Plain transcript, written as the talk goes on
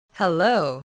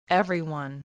Hello,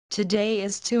 everyone. Today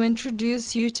is to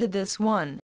introduce you to this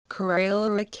one,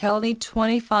 Korralaa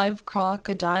 25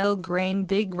 crocodile grain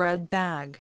big red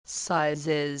bag. Size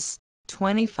is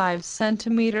 25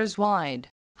 centimeters wide,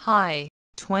 high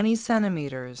 20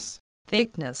 centimeters,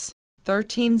 thickness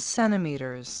 13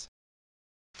 centimeters.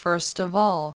 First of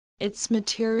all, its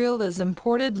material is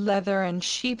imported leather and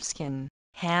sheepskin.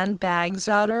 Handbag's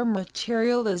outer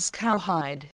material is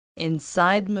cowhide.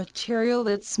 Inside material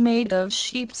it's made of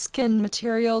sheepskin.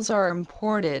 Materials are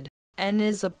imported, and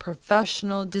is a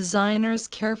professional designer's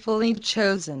carefully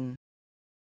chosen.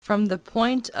 From the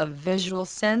point of visual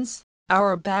sense,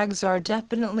 our bags are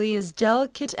definitely as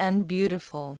delicate and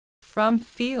beautiful. From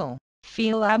feel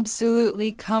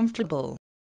absolutely comfortable.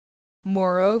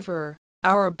 Moreover,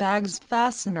 our bag's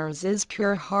fasteners is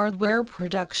pure hardware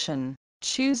production,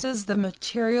 chooses the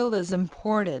material is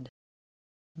imported.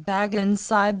 Bag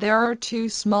inside there are two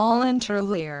small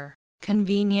interlayer,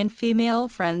 convenient female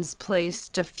friends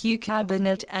placed a few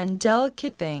cabinet and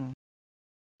delicate thing.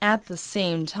 At the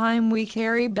same time we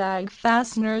carry bag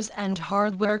fasteners and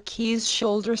hardware keys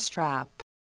shoulder strap.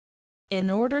 In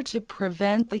order to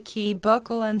prevent the key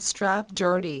buckle and strap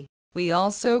dirty, we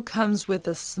also comes with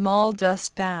a small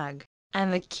dust bag,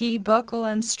 and the key buckle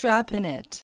and strap in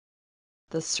it.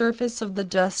 The surface of the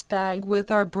dust bag with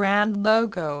our brand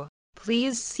logo,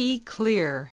 please see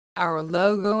clear, our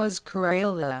logo is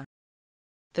Korralaa.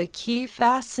 The key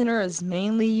fastener is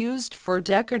mainly used for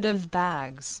decorative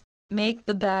bags, make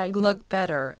the bag look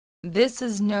better, this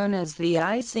is known as the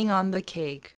icing on the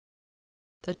cake.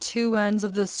 The two ends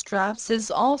of the straps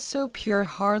is also pure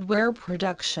hardware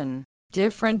production.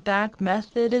 Different back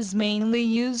method is mainly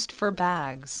used for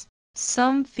bags.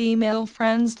 Some female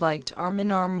friends liked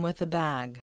arm-in-arm with a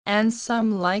bag, and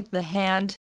some like the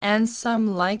hand, and some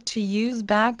like to use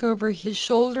back over his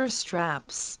shoulder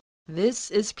straps.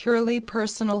 This is purely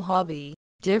personal hobby,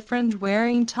 different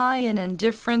wearing tie-in and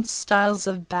different styles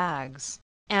of bags,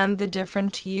 and the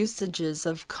different usages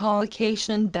of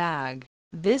collocation bag.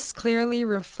 This clearly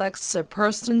reflects a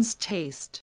person's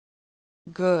taste.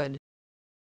 Good.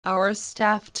 Our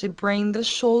staff to bring the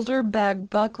shoulder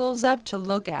bag buckles up to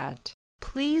look at.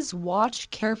 Please watch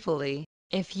carefully.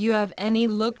 If you have any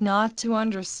look not to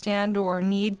understand or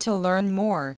need to learn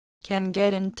more, can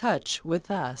get in touch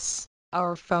with us.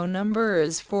 Our phone number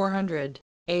is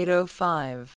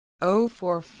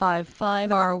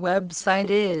 400-805-0455. Our website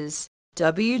is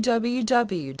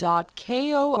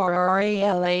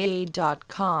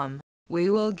www.korralaa.com. We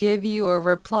will give you a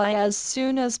reply as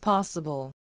soon as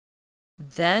possible.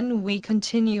 Then we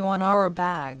continue on our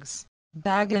bags.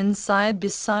 Bag inside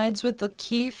besides with the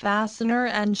key fastener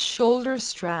and shoulder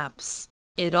straps.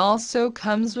 It also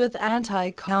comes with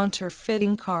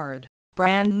anti-counterfeiting card,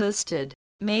 brand listed,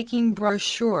 making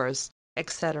brochures,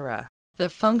 etc. The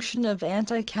function of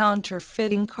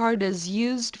anti-counterfeiting card is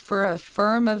used for a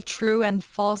firm of true and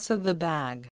false of the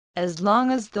bag. As long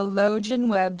as the login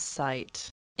website,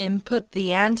 input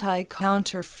the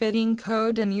anti-counterfeiting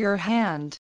code in your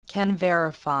hand, can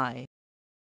verify.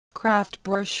 Craft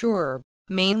brochure,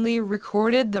 mainly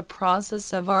recorded the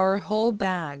process of our whole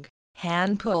bag,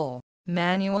 hand pull,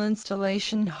 manual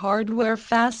installation hardware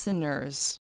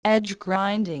fasteners, edge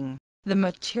grinding, the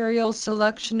material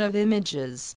selection of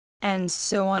images, and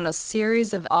so on a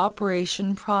series of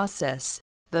operation process.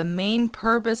 The main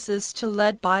purpose is to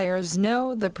let buyers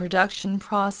know the production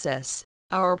process.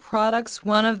 Our products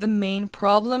one of the main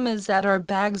problem is that our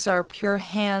bags are pure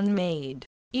handmade.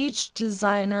 Each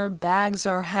designer bags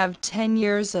have 10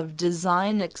 years of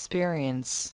design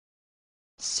experience.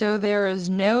 So there is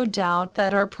no doubt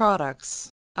that our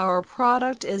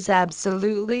product is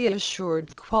absolutely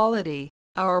assured quality.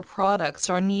 Our products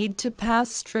are need to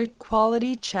pass strict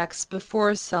quality checks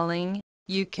before selling.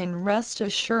 You can rest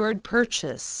assured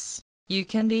purchase. You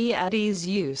can be at ease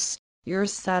use. Your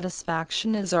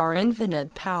satisfaction is our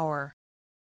infinite power.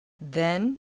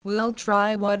 Then, we'll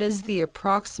try what is the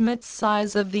approximate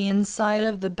size of the inside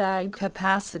of the bag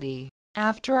capacity.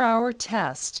 After our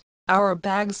test, our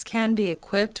bags can be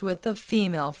equipped with a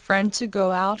female friend to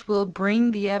go out will bring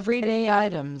the everyday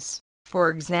items, for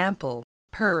example,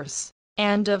 purse,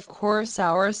 and of course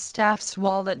our staff's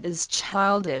wallet is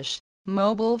childish,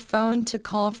 mobile phone to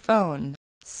call phone,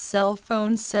 cell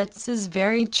phone sets is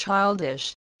very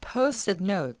childish, post-it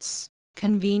notes,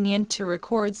 convenient to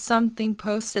record something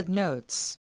post-it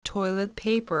notes, toilet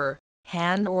paper,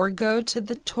 hand or go to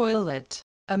the toilet,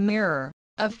 a mirror.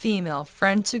 A female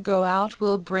friend to go out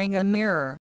will bring a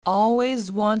mirror,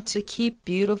 always want to keep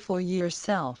beautiful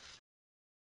yourself.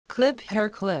 Clip,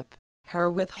 hair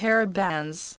with hair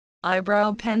bands,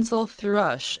 eyebrow pencil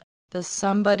thrush, the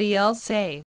somebody else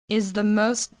say, is the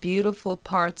most beautiful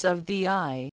parts of the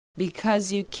eye,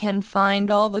 because you can find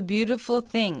all the beautiful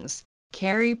things.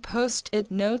 Carry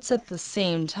post-it notes at the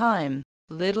same time.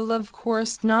 Little, of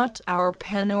course, not our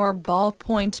pen or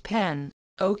ballpoint pen.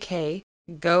 Okay,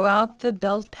 go out the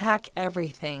belt, pack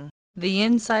everything. The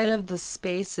inside of the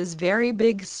space is very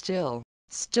big still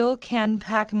can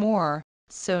pack more,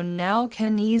 so now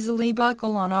can easily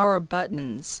buckle on our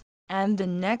buttons. And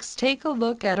then next take a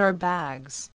look at our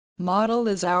bags. Model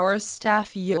is our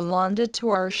staff Yolanda to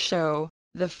our show.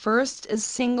 The first is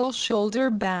single shoulder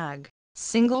bag.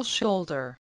 Single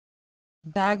shoulder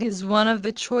bag is one of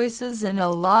the choices in a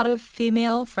lot of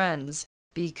female friends,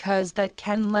 because that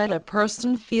can let a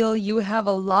person feel you have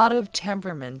a lot of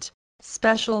temperament.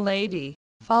 Special lady,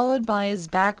 followed by his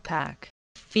backpack.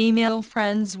 Female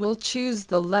friends will choose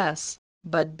the less,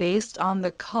 but based on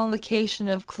the collocation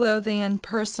of clothing and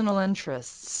personal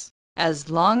interests. As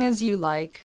long as you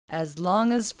like, as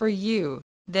long as for you,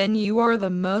 then you are the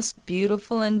most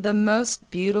beautiful and the most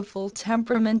beautiful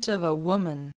temperament of a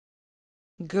woman.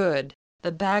 Good.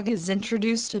 The bag is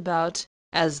introduced about,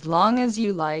 as long as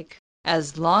you like,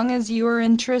 as long as you are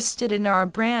interested in our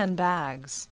brand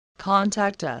bags.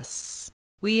 Contact us.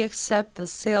 We accept the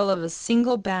sale of a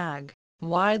single bag,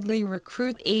 widely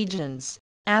recruit agents,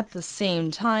 at the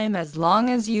same time as long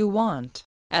as you want,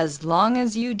 as long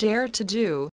as you dare to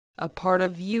do, a part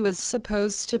of you is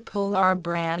supposed to pull our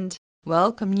brand,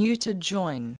 welcome you to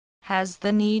join, has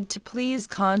the need to please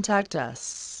contact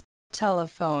us.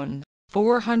 Telephone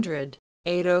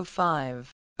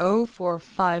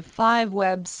 400-805-0455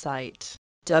 website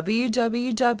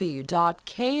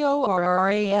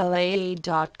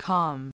www.korralaa.com